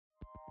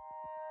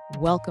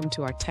Welcome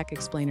to our Tech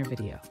Explainer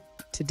video.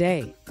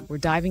 Today, we're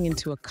diving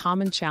into a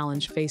common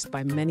challenge faced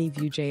by many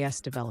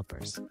Vue.js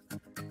developers.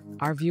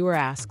 Our viewer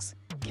asks,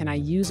 can I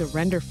use a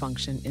render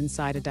function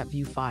inside a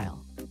 .vue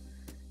file?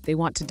 They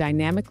want to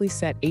dynamically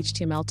set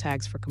HTML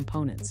tags for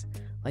components,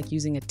 like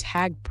using a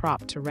tag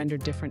prop to render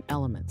different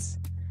elements.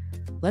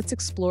 Let's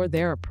explore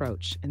their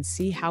approach and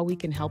see how we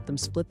can help them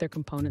split their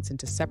components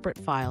into separate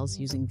files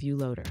using Vue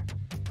Loader.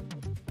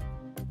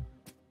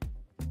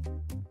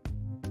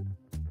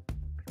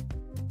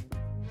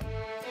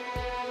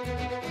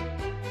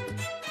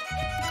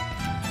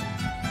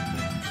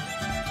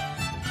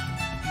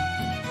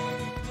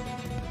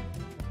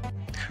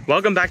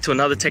 Welcome back to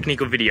another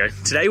technical video.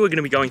 Today we're going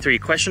to be going through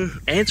your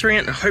question, answering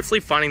it, and hopefully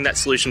finding that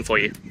solution for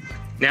you.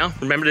 Now,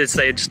 remember to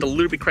stay just a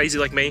little bit crazy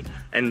like me,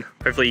 and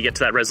hopefully you get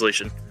to that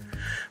resolution.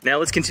 Now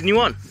let's continue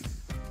on.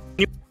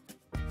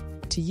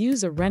 To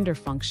use a render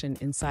function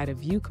inside a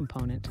Vue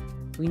component,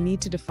 we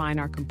need to define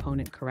our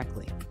component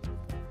correctly.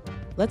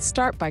 Let's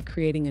start by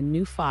creating a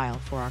new file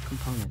for our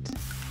component.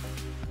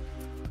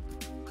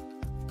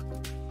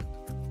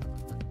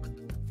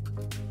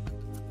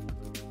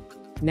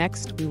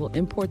 Next, we will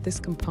import this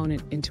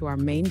component into our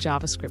main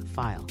JavaScript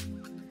file.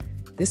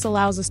 This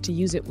allows us to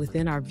use it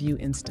within our Vue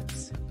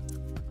instance.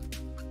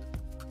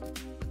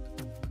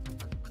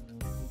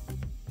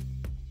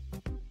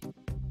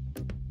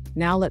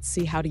 Now let's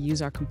see how to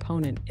use our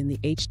component in the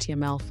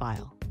HTML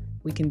file.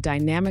 We can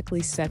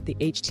dynamically set the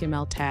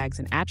HTML tags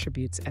and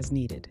attributes as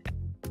needed.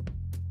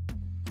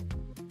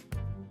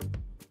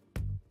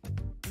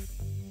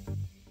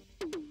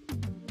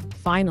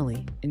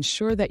 Finally,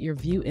 ensure that your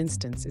Vue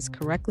instance is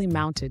correctly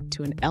mounted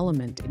to an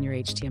element in your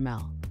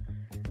HTML.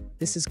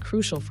 This is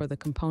crucial for the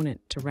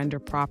component to render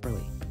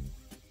properly.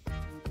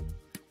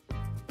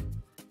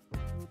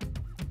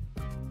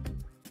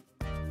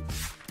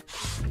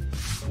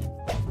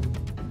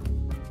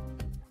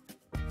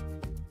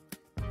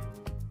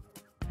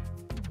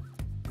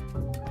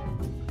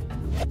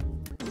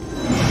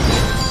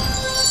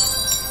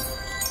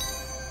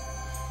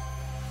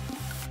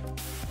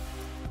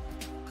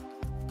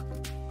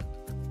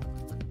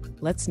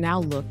 Let's now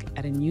look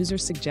at a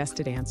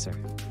user-suggested answer.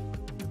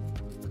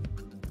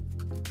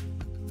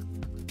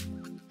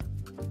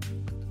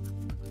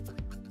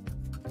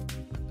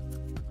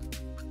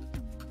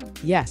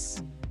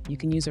 Yes, you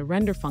can use a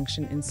render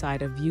function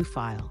inside a Vue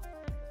file.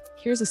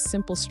 Here's a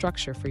simple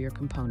structure for your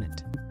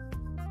component.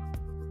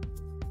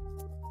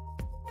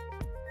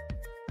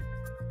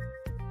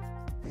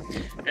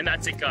 And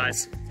that's it,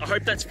 guys. I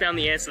hope that's found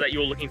the answer that you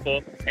were looking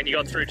for and you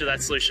got through to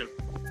that solution.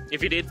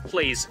 If you did,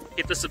 please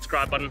hit the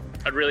subscribe button.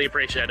 I'd really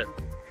appreciate it.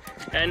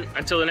 And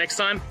until the next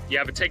time you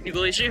have a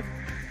technical issue,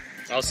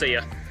 I'll see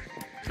ya.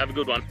 Have a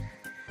good one.